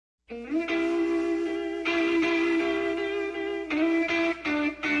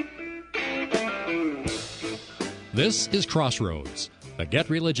This is Crossroads, the Get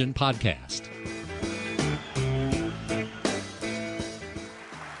Religion podcast.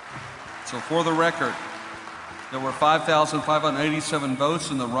 So for the record, there were 5,587 votes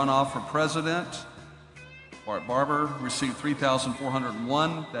in the runoff for president. Bart Barber received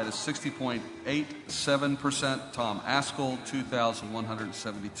 3,401. That is 60.87%. Tom Askell,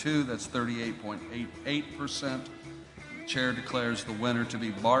 2,172. That's 38.88%. The chair declares the winner to be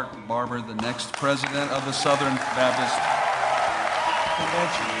Bart Barber, the next president of the Southern Baptist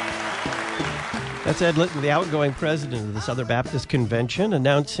Convention. That's Ed Litton, the outgoing president of the Southern Baptist Convention,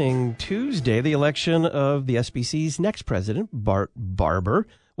 announcing Tuesday the election of the SBC's next president, Bart Barber.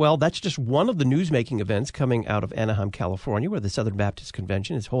 Well, that's just one of the newsmaking events coming out of Anaheim, California, where the Southern Baptist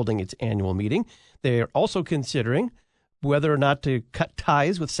Convention is holding its annual meeting. They're also considering whether or not to cut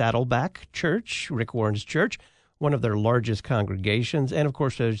ties with Saddleback Church, Rick Warren's church, one of their largest congregations. And, of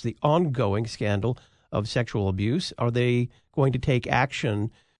course, there's the ongoing scandal of sexual abuse. Are they going to take action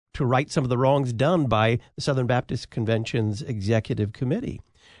to right some of the wrongs done by the Southern Baptist Convention's Executive Committee?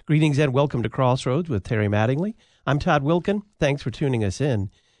 Greetings and welcome to Crossroads with Terry Mattingly. I'm Todd Wilkin. Thanks for tuning us in.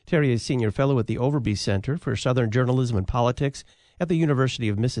 Terry is Senior Fellow at the Overby Center for Southern Journalism and Politics at the University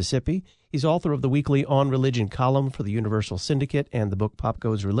of Mississippi. He's author of the weekly On Religion column for the Universal Syndicate and the book Pop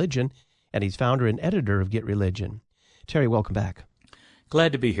Goes Religion, and he's founder and editor of Get Religion. Terry, welcome back.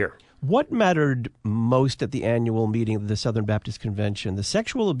 Glad to be here. What mattered most at the annual meeting of the Southern Baptist Convention, the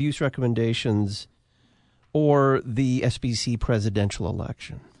sexual abuse recommendations or the SBC presidential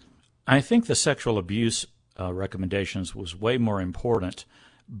election? I think the sexual abuse recommendations was way more important,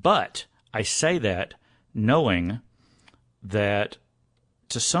 but I say that knowing that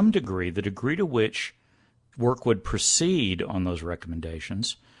to some degree, the degree to which work would proceed on those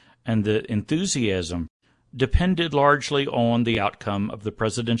recommendations and the enthusiasm depended largely on the outcome of the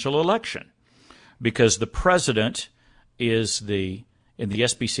presidential election, because the president is in the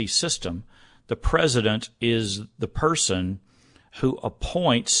SBC system, the president is the person who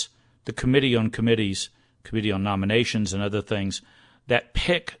appoints the committee on committees, committee on nominations and other things that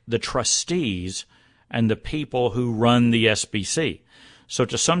pick the trustees and the people who run the SBC. So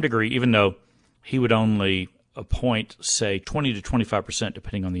to some degree, even though he would only appoint, say, 20 to 25%,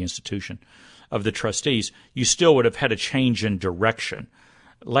 depending on the institution, of the trustees, you still would have had a change in direction.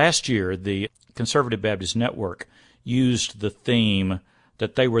 Last year, the Conservative Baptist Network used the theme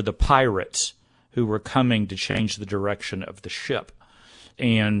that they were the pirates who were coming to change the direction of the ship.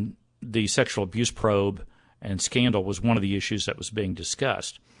 And the sexual abuse probe and scandal was one of the issues that was being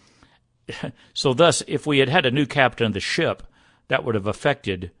discussed. So thus, if we had had a new captain of the ship, that would have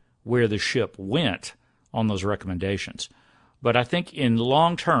affected where the ship went on those recommendations. But I think in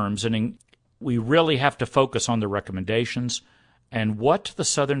long terms, we really have to focus on the recommendations and what the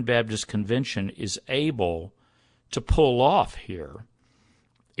Southern Baptist Convention is able to pull off here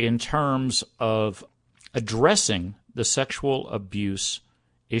in terms of addressing the sexual abuse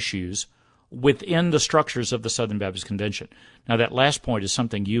issues within the structures of the Southern Baptist Convention. Now, that last point is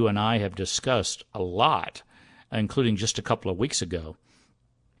something you and I have discussed a lot, including just a couple of weeks ago.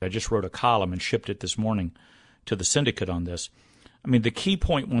 I just wrote a column and shipped it this morning to the syndicate on this. I mean, the key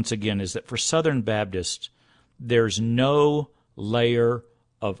point, once again, is that for Southern Baptists, there's no layer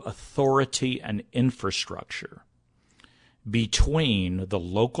of authority and infrastructure between the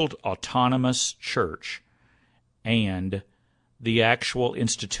local autonomous church and the actual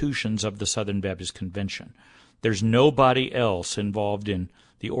institutions of the Southern Baptist Convention. There's nobody else involved in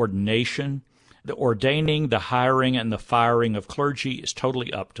the ordination. The ordaining, the hiring, and the firing of clergy is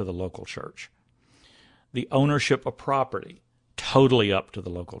totally up to the local church. The ownership of property, totally up to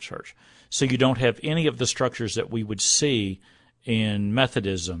the local church. So you don't have any of the structures that we would see in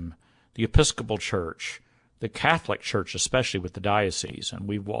Methodism, the Episcopal Church, the Catholic Church, especially with the diocese. And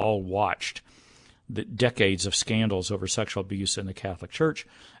we've all watched the decades of scandals over sexual abuse in the Catholic Church.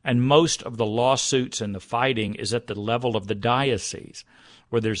 And most of the lawsuits and the fighting is at the level of the diocese,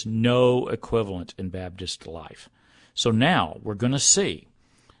 where there's no equivalent in Baptist life. So now we're going to see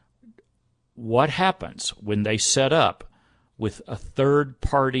what happens when they set up with a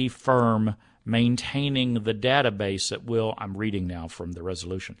third-party firm maintaining the database that will, I'm reading now from the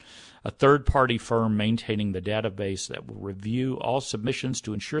resolution, a third-party firm maintaining the database that will review all submissions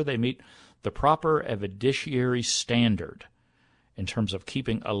to ensure they meet the proper evidentiary standard in terms of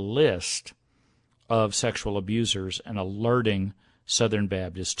keeping a list of sexual abusers and alerting Southern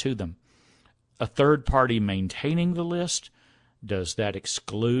Baptists to them. A third party maintaining the list, does that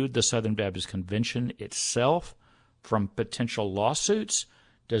exclude the Southern Baptist Convention itself from potential lawsuits?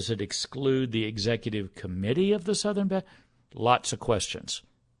 Does it exclude the executive committee of the Southern Baptist? Lots of questions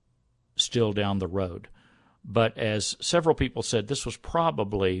still down the road. But as several people said, this was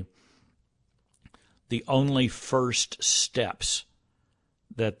probably the only first steps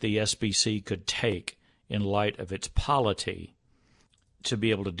that the SBC could take in light of its polity to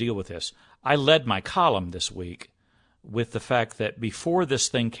be able to deal with this. I led my column this week with the fact that before this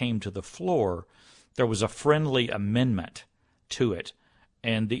thing came to the floor, there was a friendly amendment to it.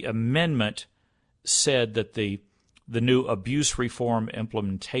 And the amendment said that the new Abuse Reform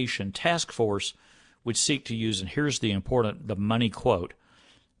Implementation Task Force would seek to use, and here's the money quote,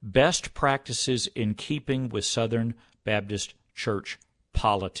 best practices in keeping with Southern Baptist Church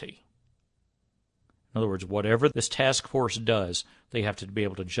polity. In other words, whatever this task force does, they have to be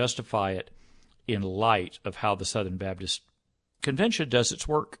able to justify it in light of how the Southern Baptist Convention does its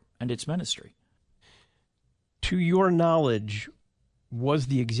work and its ministry. To your knowledge, was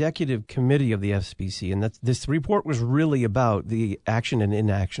the executive committee of the SBC, and this report was really about the action and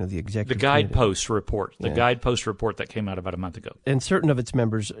inaction of the executive committee. Guidepost report, guidepost report that came out about a month ago. And certain of its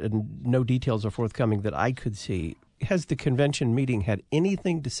members, and no details are forthcoming that I could see, has the convention meeting had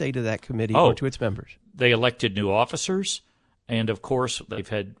anything to say to that committee or to its members? They elected new officers, and of course they've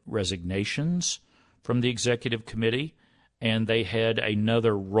had resignations from the executive committee, and they had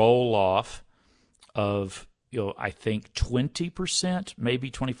another roll-off of I think 20%,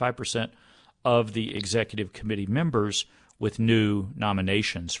 maybe 25% of the executive committee members with new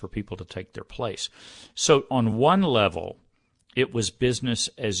nominations for people to take their place. So on one level, it was business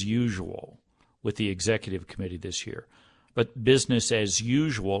as usual with the executive committee this year. But business as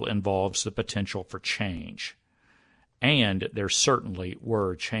usual involves the potential for change. And there certainly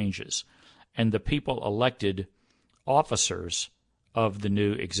were changes. And the people elected officers of the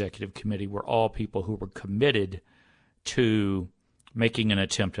new executive committee were all people who were committed to making an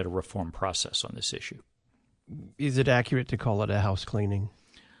attempt at a reform process on this issue. Is it accurate to call it a house cleaning?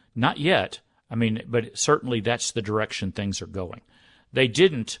 Not yet. But certainly that's the direction things are going. They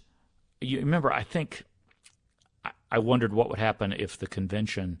didn't. You remember, I think I wondered what would happen if the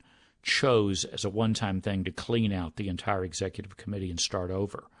convention chose as a one-time thing to clean out the entire executive committee and start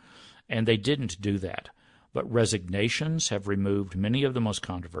over. And they didn't do that. But resignations have removed many of the most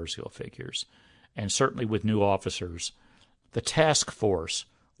controversial figures, and certainly with new officers, the task force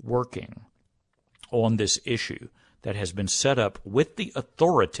working on this issue that has been set up with the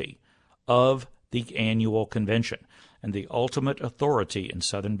authority of the annual convention. And the ultimate authority in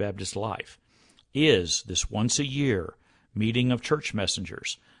Southern Baptist life is this once-a-year meeting of church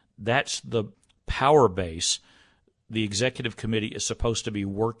messengers. That's the power base the executive committee is supposed to be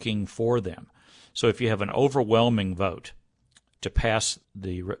working for them. So if you have an overwhelming vote to pass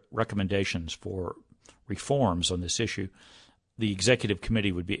the recommendations for reforms on this issue, the executive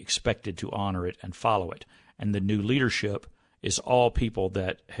committee would be expected to honor it and follow it. And the new leadership is all people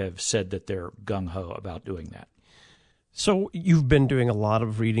that have said that they're gung-ho about doing that. So you've been doing a lot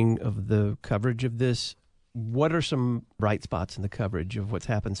of reading of the coverage of this. What are some bright spots in the coverage of what's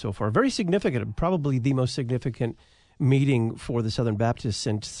happened so far? Very significant, probably the most significant meeting for the Southern Baptists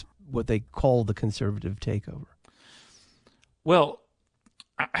since what they call the conservative takeover. Well,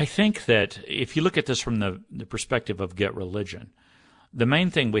 I think that if you look at this from the perspective of Get Religion, the main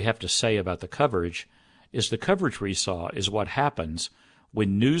thing we have to say about the coverage is the coverage we saw is what happens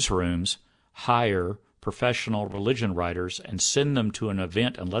when newsrooms hire professional religion writers and send them to an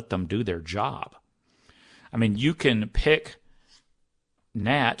event and let them do their job. You can pick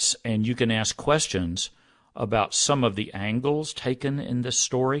gnats and you can ask questions about some of the angles taken in this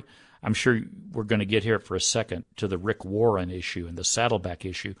story. I'm sure we're going to get here for a second to the Rick Warren issue and the Saddleback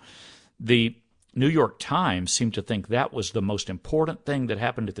issue. The New York Times seemed to think that was the most important thing that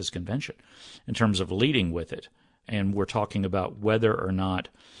happened at this convention in terms of leading with it. And we're talking about whether or not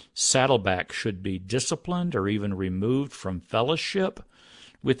Saddleback should be disciplined or even removed from fellowship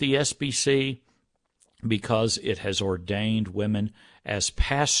with the SBC because it has ordained women as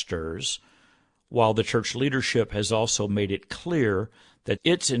pastors, while the church leadership has also made it clear that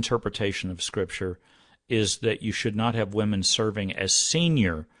its interpretation of Scripture is that you should not have women serving as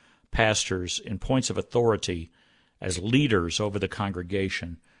senior pastors in points of authority as leaders over the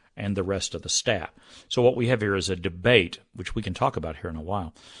congregation and the rest of the staff. So what we have here is a debate, which we can talk about here in a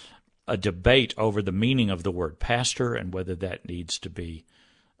while, a debate over the meaning of the word pastor and whether that needs to be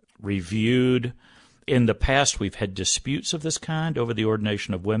reviewed. In the past, we've had disputes of this kind over the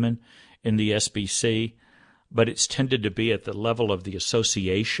ordination of women in the SBC, but it's tended to be at the level of the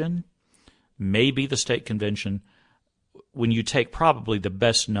association, maybe the state convention. When you take probably the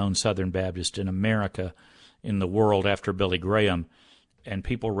best-known Southern Baptist in America, in the world after Billy Graham, and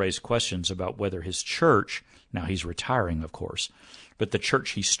people raised questions about whether his church, now he's retiring, of course, but the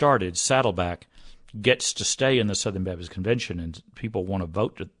church he started, Saddleback, gets to stay in the Southern Baptist Convention, and people want to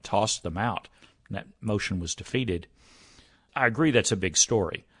vote to toss them out. And that motion was defeated. I agree that's a big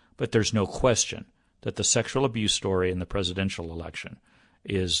story, but there's no question that the sexual abuse story in the presidential election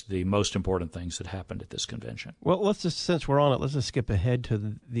is the most important things that happened at this convention. Well, let's just, since we're on it, let's just skip ahead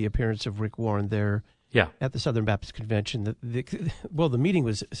to the appearance of Rick Warren there at the Southern Baptist Convention. The meeting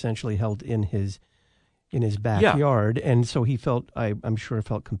was essentially held in his backyard, and so he I'm sure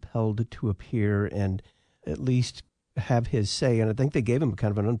felt compelled to appear and at least have his say, and I think they gave him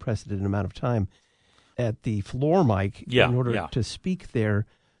kind of an unprecedented amount of time at the floor mic in order to speak there.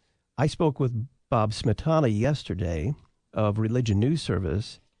 I spoke with Bob Smetana yesterday of Religion News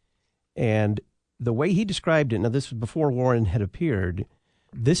Service, and the way he described it, now this was before Warren had appeared,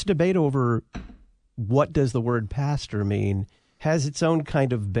 this debate over what does the word pastor mean has its own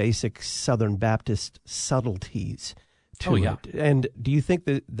kind of basic Southern Baptist subtleties to it. And do you think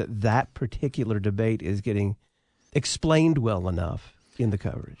that particular debate is getting explained well enough in the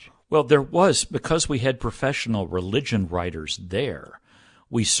coverage? Well, there was, because we had professional religion writers there,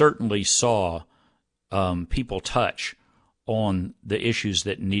 we certainly saw people touch on the issues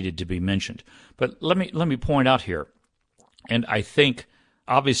that needed to be mentioned. But let me point out here, and I think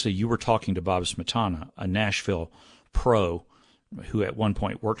obviously you were talking to Bob Smetana, a Nashville pro who at one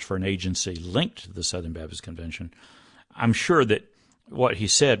point worked for an agency linked to the Southern Baptist Convention. I'm sure that what he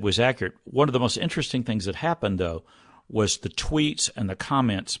said was accurate. One of the most interesting things that happened, though, was the tweets and the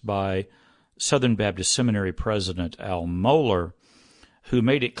comments by Southern Baptist Seminary President Al Mohler, who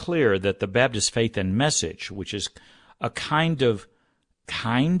made it clear that the Baptist Faith and Message, which is a kind of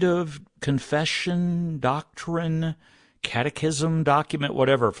confession, doctrine, catechism document,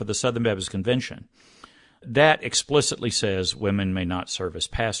 whatever, for the Southern Baptist Convention, that explicitly says women may not serve as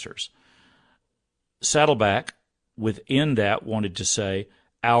pastors. Saddleback, within that, wanted to say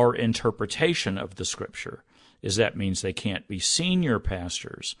our interpretation of the Scripture is that means they can't be senior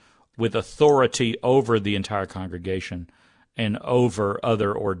pastors with authority over the entire congregation and over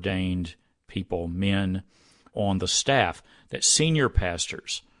other ordained people, men on the staff, that senior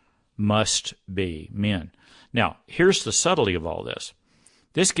pastors must be men. Now, here's the subtlety of all this.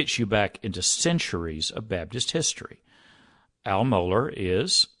 This gets you back into centuries of Baptist history. Al Mohler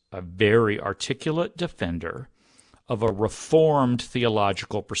is a very articulate defender of a reformed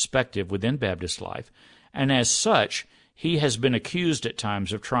theological perspective within Baptist life, and as such, he has been accused at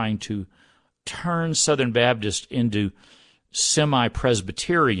times of trying to turn Southern Baptists into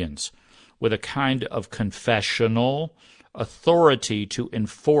semi-Presbyterians with a kind of confessional authority to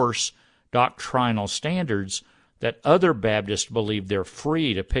enforce doctrinal standards that other Baptists believe they're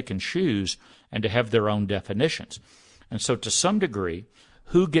free to pick and choose and to have their own definitions. And so to some degree,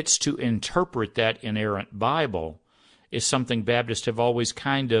 who gets to interpret that inerrant Bible is something Baptists have always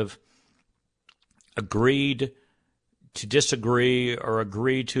kind of agreed to disagree or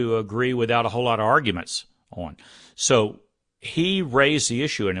agreed to agree without a whole lot of arguments on. So he raised the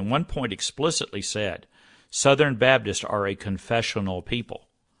issue and at one point explicitly said, Southern Baptists are a confessional people.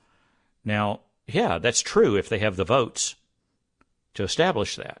 Now, yeah, that's true if they have the votes to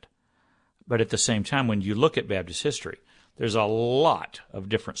establish that. But at the same time, when you look at Baptist history, there's a lot of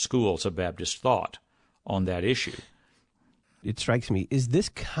different schools of Baptist thought on that issue. It strikes me, is this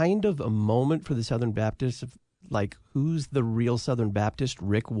kind of a moment for the Southern Baptists of, like, who's the real Southern Baptist,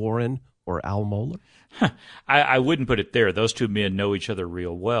 Rick Warren or Al Mohler? I wouldn't put it there. Those two men know each other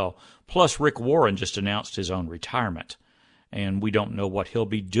real well. Plus, Rick Warren just announced his own retirement, and we don't know what he'll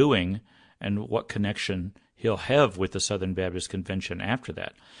be doing and what connection he'll have with the Southern Baptist Convention after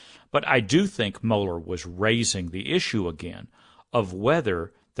that. But I do think Mohler was raising the issue again of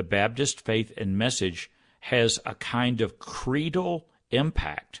whether the Baptist Faith and Message has a kind of creedal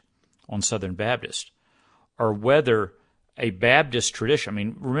impact on Southern Baptists, or whether a Baptist tradition, I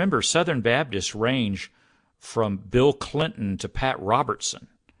mean, remember, Southern Baptists range from Bill Clinton to Pat Robertson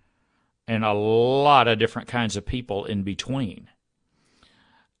and a lot of different kinds of people in between.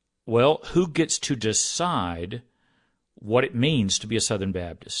 Well, who gets to decide what it means to be a Southern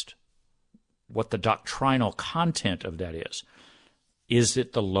Baptist? What the doctrinal content of that is? Is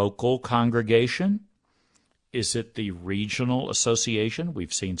it the local congregation? Is it the regional association?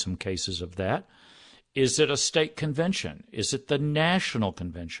 We've seen some cases of that. Is it a state convention? Is it the national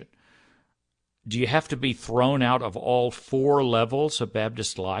convention? Do you have to be thrown out of all four levels of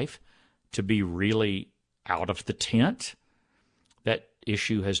Baptist life to be really out of the tent? That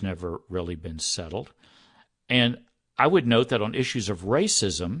issue has never really been settled. And I would note that on issues of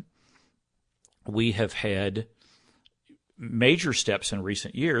racism, we have had major steps in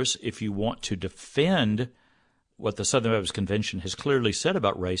recent years, if you want to defend what the Southern Baptist Convention has clearly said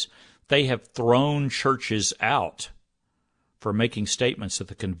about race, they have thrown churches out for making statements that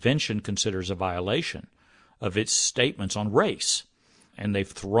the convention considers a violation of its statements on race. And they've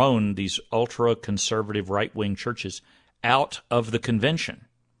thrown these ultra-conservative right-wing churches out of the convention.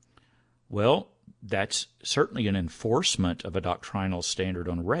 Well, that's certainly an enforcement of a doctrinal standard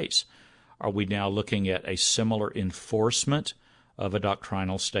on race. Are we now looking at a similar enforcement of a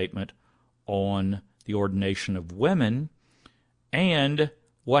doctrinal statement on the ordination of women? And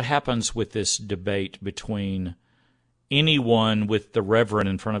what happens with this debate between anyone with the reverend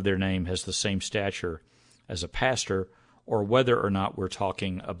in front of their name has the same stature as a pastor, or whether or not we're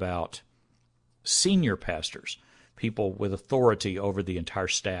talking about senior pastors, people with authority over the entire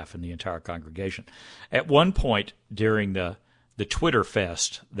staff and the entire congregation? At one point during the Twitter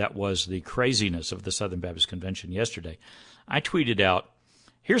fest that was the craziness of the Southern Baptist Convention yesterday, I tweeted out,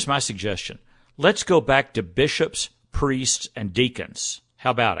 here's my suggestion. Let's go back to bishops, priests, and deacons.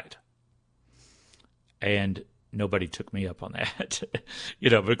 How about it? And nobody took me up on that.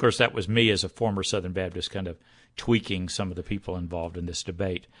 But of course that was me as a former Southern Baptist kind of tweaking some of the people involved in this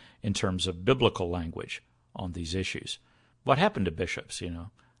debate in terms of biblical language on these issues. What happened to bishops,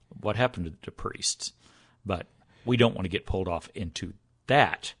 What happened to priests? But we don't want to get pulled off into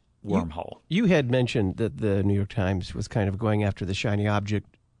that wormhole. You had mentioned that the New York Times was kind of going after the shiny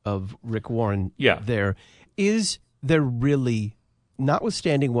object of Rick Warren there. Is there really,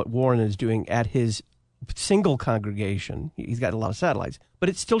 notwithstanding what Warren is doing at his single congregation, he's got a lot of satellites, but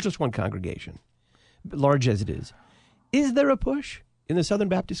it's still just one congregation, large as it is there a push in the Southern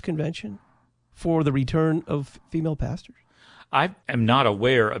Baptist Convention for the return of female pastors? I am not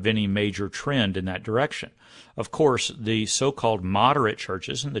aware of any major trend in that direction. Of course, the so-called moderate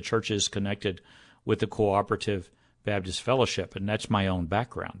churches and the churches connected with the Cooperative Baptist Fellowship, and that's my own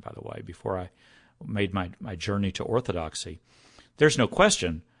background, by the way, before I made my journey to Orthodoxy, there's no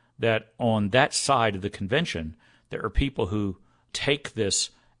question that on that side of the convention, there are people who take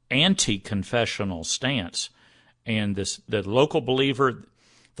this anti-confessional stance, and the local believer,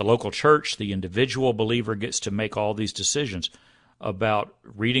 the local church, the individual believer gets to make all these decisions about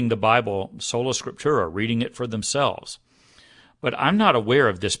reading the Bible, sola scriptura, reading it for themselves. But I'm not aware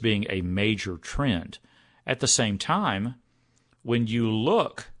of this being a major trend. At the same time, when you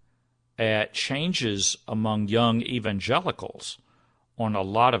look at changes among young evangelicals on a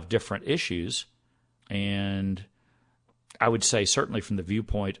lot of different issues, and I would say certainly from the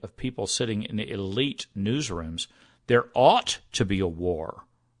viewpoint of people sitting in elite newsrooms, there ought to be a war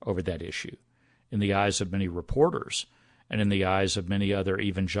over that issue in the eyes of many reporters and in the eyes of many other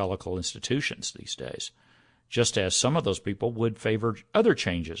evangelical institutions these days, just as some of those people would favor other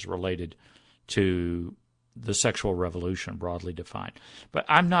changes related to the sexual revolution, broadly defined. But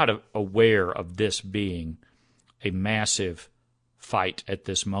I'm not aware of this being a massive fight at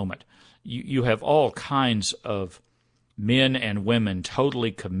this moment. You have all kinds of men and women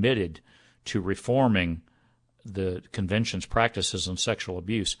totally committed to reforming the convention's practices on sexual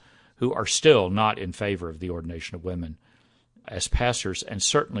abuse who are still not in favor of the ordination of women as pastors, and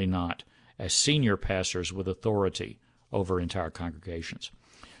certainly not as senior pastors with authority over entire congregations.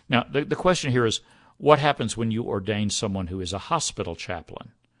 Now, the question here is, what happens when you ordain someone who is a hospital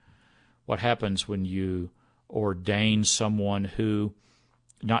chaplain? What happens when you ordain someone who,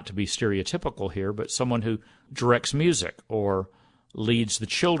 not to be stereotypical here, but someone who directs music or leads the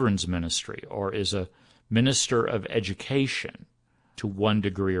children's ministry or is a minister of education to one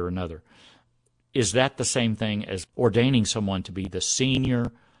degree or another? Is that the same thing as ordaining someone to be the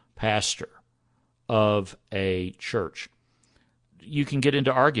senior pastor of a church? You can get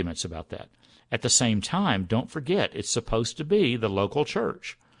into arguments about that. At the same time, don't forget, it's supposed to be the local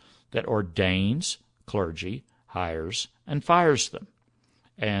church that ordains clergy, hires, and fires them.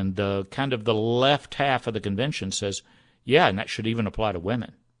 And the kind of the left half of the convention says, yeah, and that should even apply to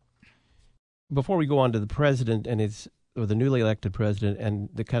women. Before we go on to the president and the newly elected president and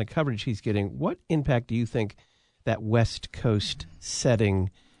the kind of coverage he's getting, what impact do you think that West Coast setting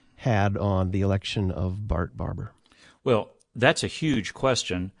had on the election of Bart Barber? Well, that's a huge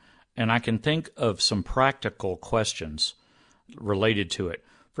question, and I can think of some practical questions related to it.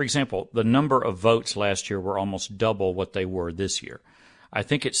 For example, the number of votes last year were almost double what they were this year. I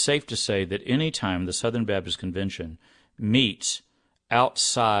think it's safe to say that any time the Southern Baptist Convention meets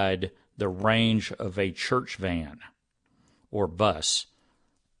outside the range of a church van or bus,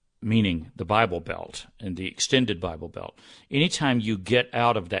 meaning the Bible Belt and the extended Bible Belt, anytime you get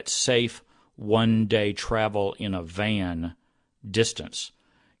out of that safe one-day travel in a van distance,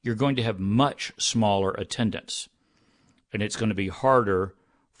 you're going to have much smaller attendance. and it's going to be harder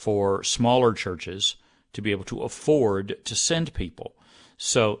for smaller churches to be able to afford to send people.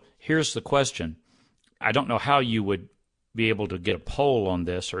 So here's the question. I don't know how you would be able to get a poll on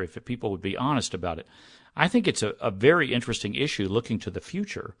this or if people would be honest about it. I think it's a very interesting issue looking to the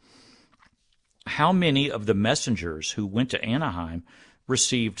future. How many of the messengers who went to Anaheim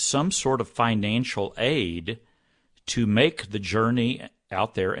received some sort of financial aid to make the journey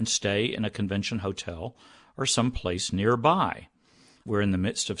out there and stay in a convention hotel or someplace nearby? We're in the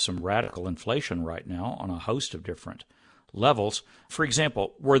midst of some radical inflation right now on a host of different levels. For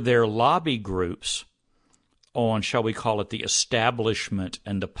example, were there lobby groups on, shall we call it, the establishment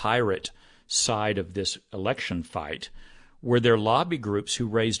and the pirate side of this election fight? Were there lobby groups who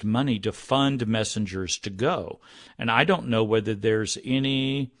raised money to fund messengers to go? And I don't know whether there's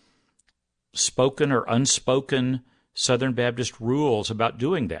any spoken or unspoken Southern Baptist rules about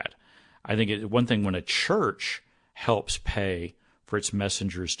doing that. I think it's one thing when a church helps pay for its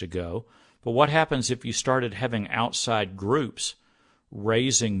messengers to go, but what happens if you started having outside groups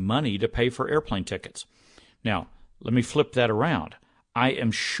raising money to pay for airplane tickets? Now, let me flip that around. I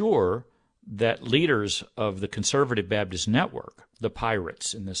am sure that leaders of the Conservative Baptist Network, the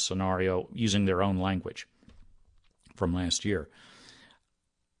pirates in this scenario, using their own language from last year,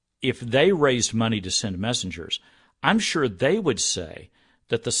 if they raised money to send messengers, I'm sure they would say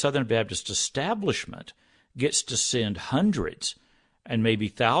that the Southern Baptist establishment gets to send hundreds and maybe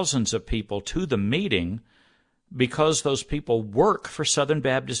thousands of people to the meeting because those people work for Southern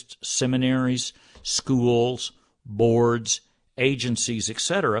Baptist seminaries, schools, boards, agencies,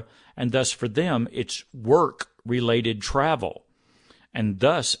 etc., and thus for them it's work-related travel. And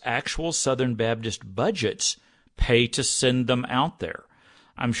thus actual Southern Baptist budgets pay to send them out there.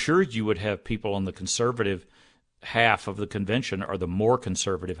 I'm sure you would have people on the conservative half of the convention or the more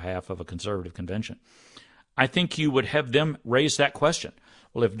conservative half of a conservative convention. I think you would have them raise that question.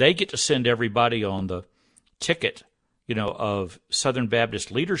 Well, if they get to send everybody on the ticket, of Southern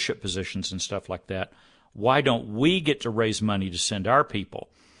Baptist leadership positions and stuff like that, why don't we get to raise money to send our people?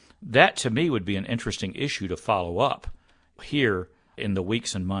 That, to me, would be an interesting issue to follow up here in the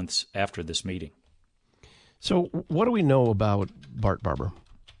weeks and months after this meeting. So what do we know about Bart Barber?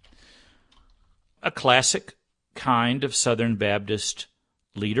 A classic kind of Southern Baptist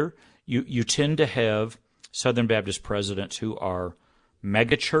leader. You tend to have Southern Baptist presidents who are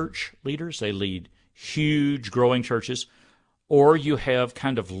megachurch leaders. They lead huge growing churches. Or you have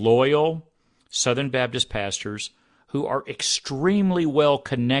kind of loyal Southern Baptist pastors who are extremely well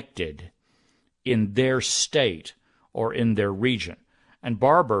connected in their state or in their region. And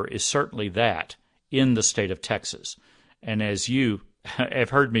Barber is certainly that in the state of Texas. And as you have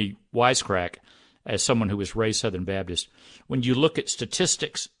heard me wisecrack as someone who was raised Southern Baptist, when you look at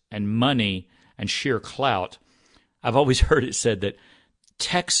statistics and money and sheer clout, I've always heard it said that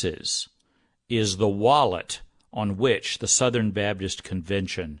Texas is the wallet on which the Southern Baptist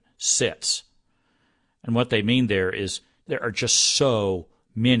Convention sits. And what they mean there is there are just so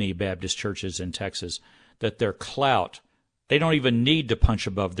many Baptist churches in Texas that their clout, they don't even need to punch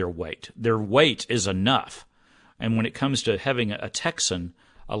above their weight. Their weight is enough. And when it comes to having a Texan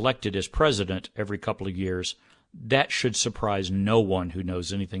elected as president every couple of years, that should surprise no one who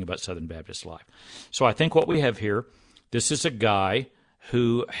knows anything about Southern Baptist life. So I think what we have here, this is a guy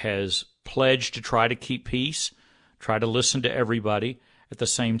who has pledged to try to keep peace, try to listen to everybody. At the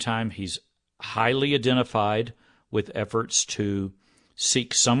same time, he's highly identified with efforts to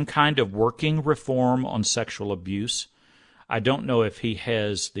seek some kind of working reform on sexual abuse. I don't know if he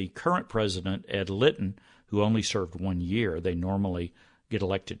has the current president, Ed Litton, who only served 1 year. They normally get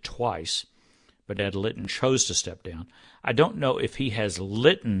elected twice, but Ed Litton chose to step down. I don't know if he has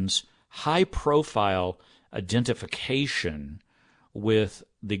Litton's high-profile identification with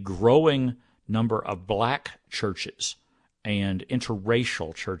the growing number of black churches and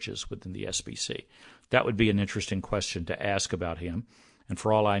interracial churches within the SBC. That would be an interesting question to ask about him. And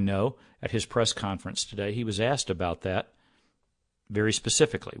for all I know, at his press conference today, he was asked about that very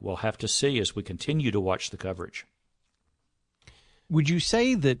specifically. We'll have to see as we continue to watch the coverage. Would you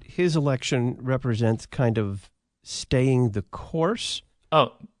say that his election represents kind of staying the course?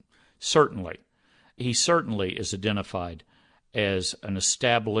 Oh, certainly. He certainly is identified as an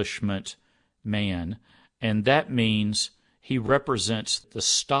establishment man, and that means he represents the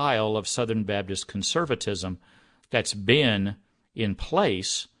style of Southern Baptist conservatism that's been in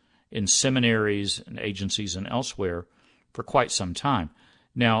place in seminaries and agencies and elsewhere for quite some time.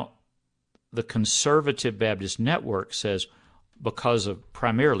 Now, the Conservative Baptist Network says because of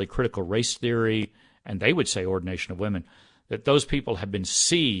primarily critical race theory, and they would say ordination of women, that those people have been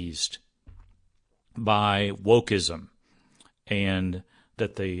seized by wokeism. and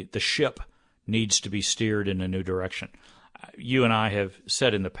that the ship needs to be steered in a new direction. You and I have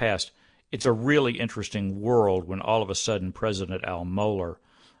said in the past, it's a really interesting world when all of a sudden President Al Mohler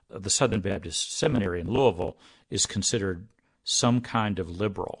of the Southern Baptist Seminary in Louisville is considered some kind of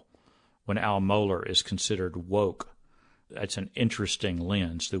liberal, when Al Mohler is considered woke. That's an interesting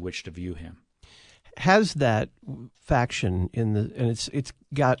lens through which to view him. Has that faction and it's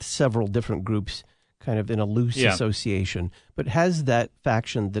got several different groups kind of in a loose association, but has that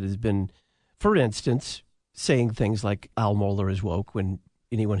faction that has been, for instance, saying things like Al Mohler is woke when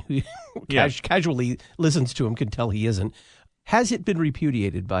anyone who casually listens to him can tell he isn't, has it been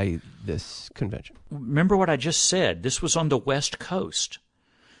repudiated by this convention? Remember what I just said. This was on the West Coast.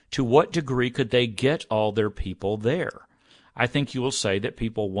 To what degree could they get all their people there? I think you will say that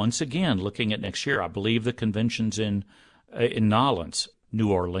people, once again, looking at next year, I believe the convention's in Nolens, New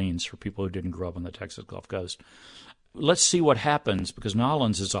Orleans, for people who didn't grow up on the Texas Gulf Coast. Let's see what happens, because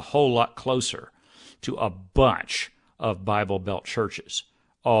Nolens is a whole lot closer to a bunch of Bible Belt churches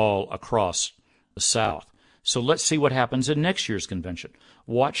all across the South. So let's see what happens in next year's convention.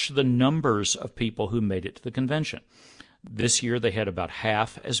 Watch the numbers of people who made it to the convention. This year they had about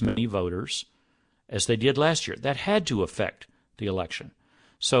half as many voters as they did last year. That had to affect the election.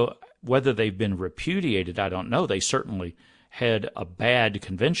 So whether they've been repudiated, I don't know. They certainly had a bad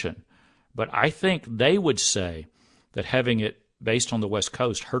convention. But I think they would say that having it based on the West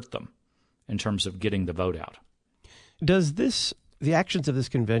Coast hurt them in terms of getting the vote out. Does the actions of this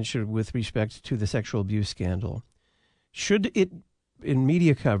convention with respect to the sexual abuse scandal, should it, in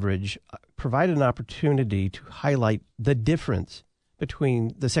media coverage, provide an opportunity to highlight the difference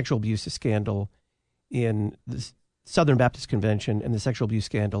between the sexual abuse scandal in the Southern Baptist Convention and the sexual abuse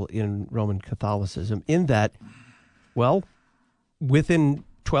scandal in Roman Catholicism, in that, well, within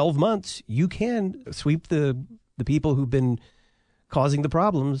 12 months, you can sweep the people who've been causing the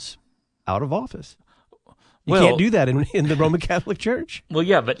problems out of office? You can't do that in the Roman Catholic Church. Well,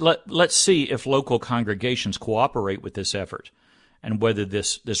 yeah, but let's see if local congregations cooperate with this effort and whether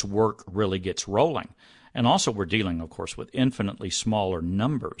this work really gets rolling. And also we're dealing, of course, with infinitely smaller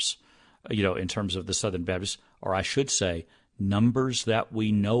numbers, in terms of the Southern Baptists, or I should say, numbers that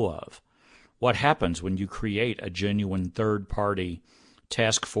we know of. What happens when you create a genuine third-party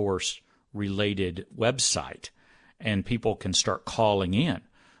task force-related website and people can start calling in?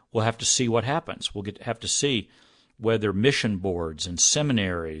 We'll have to see what happens. We'll have to see whether mission boards and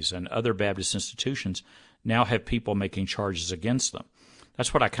seminaries and other Baptist institutions now have people making charges against them.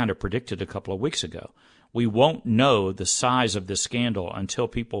 That's what I kind of predicted a couple of weeks ago. We won't know the size of this scandal until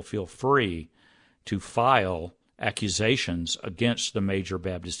people feel free to file accusations against the major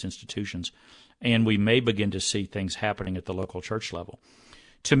Baptist institutions, and we may begin to see things happening at the local church level.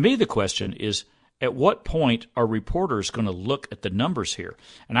 To me, the question is, at what point are reporters going to look at the numbers here?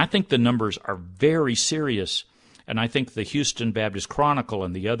 And I think the numbers are very serious, and I think the Houston Baptist Chronicle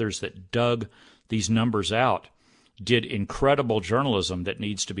and the others that dug these numbers out did incredible journalism that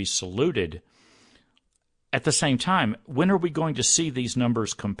needs to be saluted. At the same time, when are we going to see these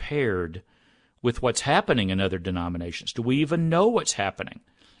numbers compared with what's happening in other denominations? Do we even know what's happening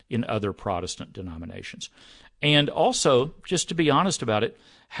in other Protestant denominations? And also, just to be honest about it,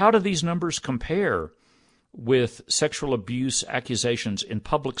 how do these numbers compare with sexual abuse accusations in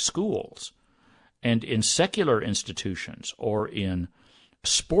public schools and in secular institutions or in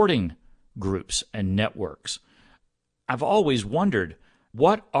sporting groups and networks? I've always wondered,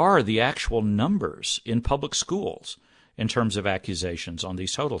 what are the actual numbers in public schools in terms of accusations on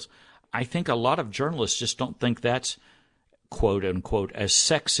these totals? I think a lot of journalists just don't think that's, quote unquote, as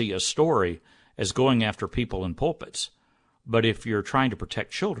sexy a story as going after people in pulpits. But if you're trying to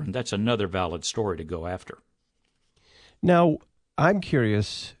protect children, that's another valid story to go after. Now, I'm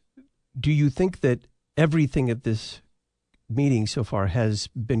curious, do you think that everything at this meeting so far has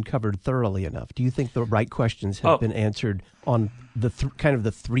been covered thoroughly enough? Do you think the right questions have been answered on the kind of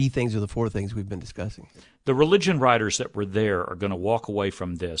the three things or the four things we've been discussing? The religion writers that were there are going to walk away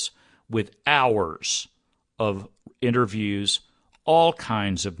from this with hours of interviews, all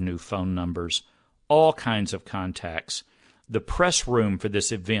kinds of new phone numbers, all kinds of contacts. The press room for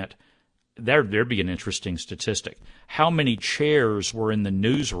this event, there'd be an interesting statistic. How many chairs were in the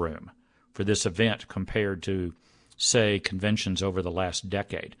newsroom for this event compared to, say, conventions over the last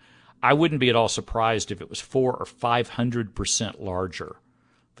decade? I wouldn't be at all surprised if it was 400 or 500% larger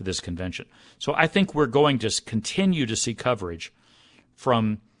for this convention. So I think we're going to continue to see coverage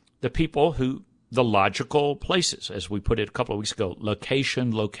from the people who, the logical places, as we put it a couple of weeks ago,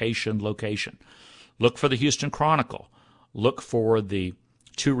 location, location, location. Look for the Houston Chronicle. Look for the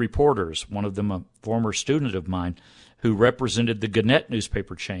two reporters, one of them a former student of mine, who represented the Gannett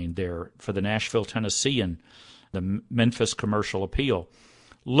newspaper chain there for the Nashville Tennessean, the Memphis Commercial Appeal.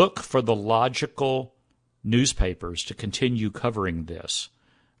 Look for the logical newspapers to continue covering this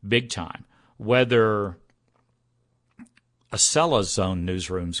big time. Whether Acela Zone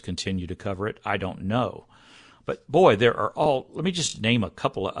newsrooms continue to cover it, I don't know. But boy, let me just name a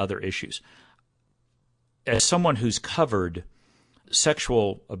couple of other issues. As someone who's covered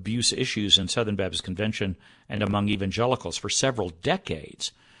sexual abuse issues in Southern Baptist Convention and among evangelicals for several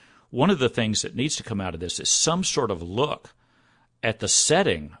decades, one of the things that needs to come out of this is some sort of look at the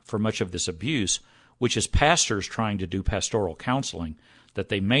setting for much of this abuse, which is pastors trying to do pastoral counseling that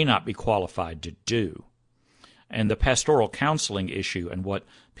they may not be qualified to do. And the pastoral counseling issue and what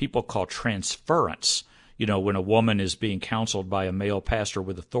people call transference, when a woman is being counseled by a male pastor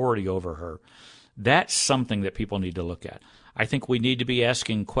with authority over her, that's something that people need to look at. I think we need to be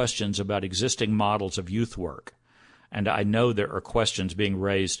asking questions about existing models of youth work. And I know there are questions being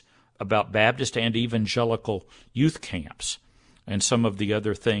raised about Baptist and evangelical youth camps and some of the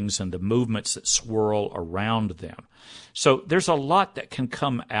other things and the movements that swirl around them. So there's a lot that can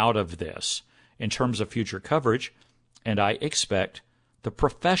come out of this in terms of future coverage, and I expect the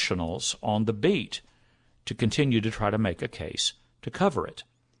professionals on the beat to continue to try to make a case to cover it.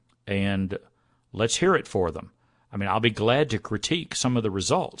 And let's hear it for them. I mean, I'll be glad to critique some of the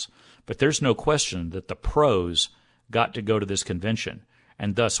results, but there's no question that the pros got to go to this convention,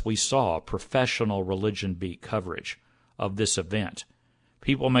 and thus we saw professional religion beat coverage of this event.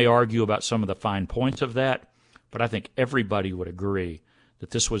 People may argue about some of the fine points of that, but I think everybody would agree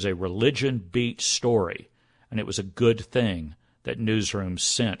that this was a religion beat story, and it was a good thing that newsrooms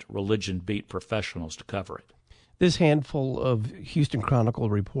sent religion beat professionals to cover it. This handful of Houston Chronicle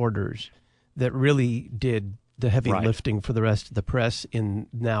reporters that really did the heavy lifting for the rest of the press in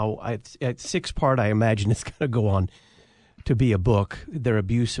now at 6-part, I imagine it's going to go on to be a book, their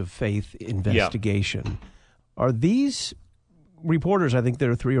abuse of faith investigation. Yeah. Are these reporters, I think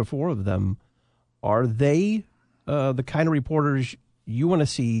there are 3 or 4 of them, are they the kind of reporters you want to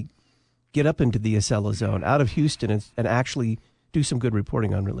see get up into the Acela Zone out of Houston and actually do some good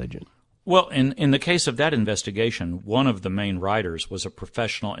reporting on religion? Well, in the case of that investigation, one of the main writers was a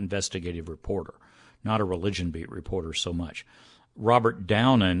professional investigative reporter, not a religion beat reporter so much. Robert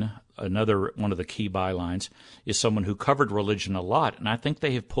Downen, another one of the key bylines, is someone who covered religion a lot, and I think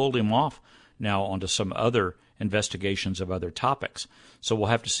they have pulled him off now onto some other investigations of other topics. So we'll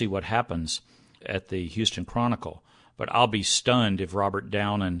have to see what happens at the Houston Chronicle. But I'll be stunned if Robert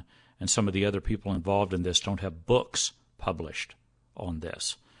Downen and some of the other people involved in this don't have books published on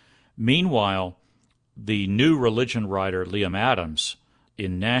this. Meanwhile, the new religion writer Liam Adams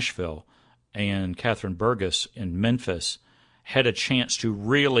in Nashville and Catherine Burgess in Memphis had a chance to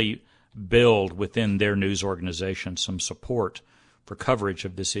really build within their news organization some support for coverage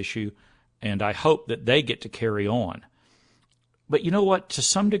of this issue, and I hope that they get to carry on. But you know what? To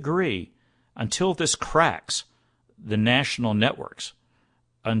some degree, until this cracks the national networks,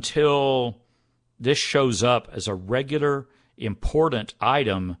 until this shows up as a regular, important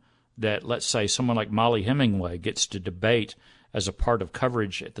item that, let's say, someone like Molly Hemingway gets to debate as a part of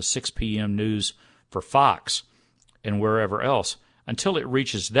coverage at the 6 p.m. news for Fox and wherever else, until it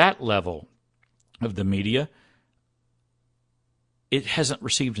reaches that level of the media, it hasn't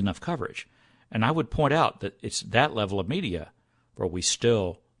received enough coverage. And I would point out that it's that level of media where we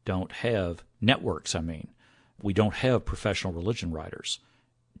still don't have networks, we don't have professional religion writers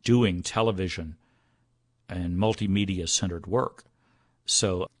doing television and multimedia-centered work.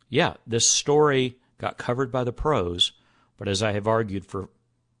 So, yeah, this story got covered by the pros, but as I have argued for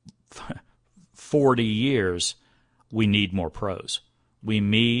 40 years, we need more pros. We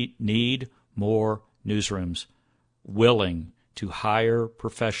need more newsrooms willing to hire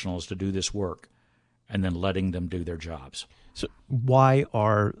professionals to do this work and then letting them do their jobs. So why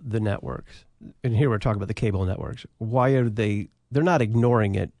are the networks, and here we're talking about the cable networks, why are they're not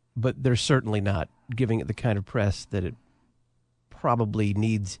ignoring it, but they're certainly not giving it the kind of press that it probably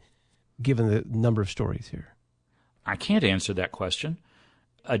needs given the number of stories here? I can't answer that question.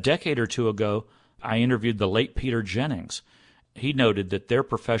 A decade or two ago, I interviewed the late Peter Jennings. He noted that their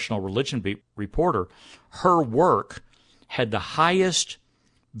professional religion beat reporter, her work had the highest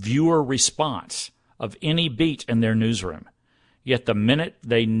viewer response of any beat in their newsroom. Yet the minute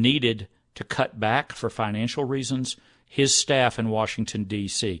they needed to cut back for financial reasons, his staff in Washington,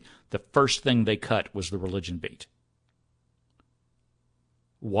 D.C., the first thing they cut was the religion beat.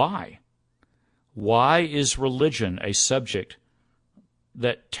 Why? Why is religion a subject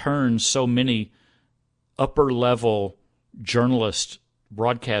that turns so many upper-level journalists,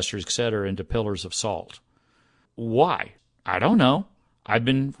 broadcasters, etc., into pillars of salt? Why? I don't know. I've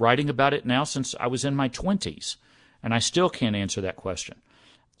been writing about it now since I was in my 20s, and I still can't answer that question.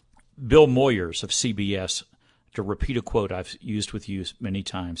 Bill Moyers of CBS, to repeat a quote I've used with you many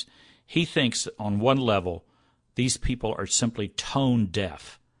times, he thinks that on one level, these people are simply tone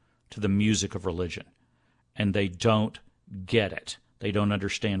deaf to the music of religion, and they don't get it. They don't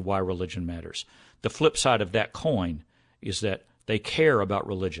understand why religion matters. The flip side of that coin is that they care about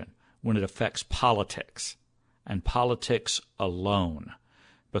religion when it affects politics, and politics alone,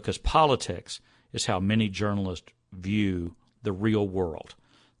 because politics is how many journalists view the real world.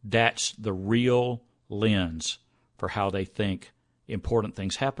 That's the real lens for how they think important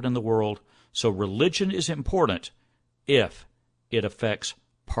things happen in the world. So religion is important if it affects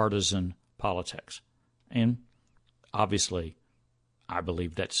partisan politics. And obviously, I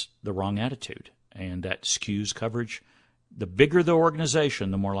believe that's the wrong attitude, and that skews coverage. The bigger the organization,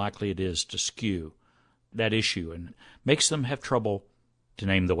 the more likely it is to skew that issue and makes them have trouble, to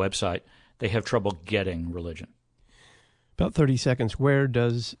name the website, they have trouble getting religion. About 30 seconds. Where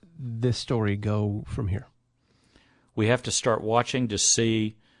does this story go from here? We have to start watching to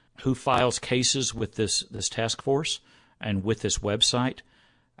see who files cases with this task force and with this website.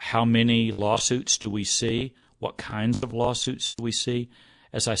 How many lawsuits do we see? What kinds of lawsuits do we see?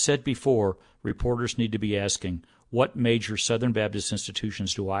 As I said before, reporters need to be asking, what major Southern Baptist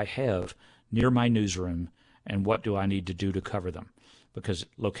institutions do I have near my newsroom, and what do I need to do to cover them? Because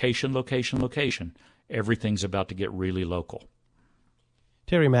location, everything's about to get really local.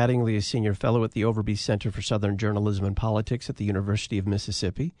 Terry Mattingly is Senior Fellow at the Overby Center for Southern Journalism and Politics at the University of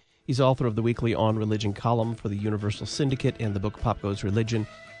Mississippi. He's author of the weekly On Religion column for the Universal Syndicate and the book Pop Goes Religion,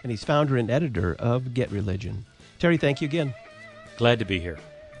 and he's founder and editor of Get Religion. Terry, thank you again. Glad to be here.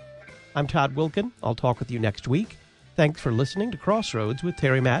 I'm Todd Wilkin. I'll talk with you next week. Thanks for listening to Crossroads with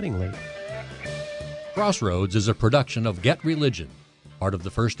Terry Mattingly. Crossroads is a production of Get Religion, part of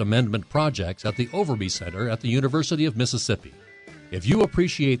the First Amendment projects at the Overby Center at the University of Mississippi. If you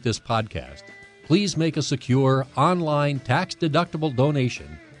appreciate this podcast, please make a secure, online, tax-deductible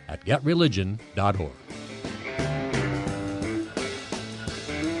donation at getreligion.org.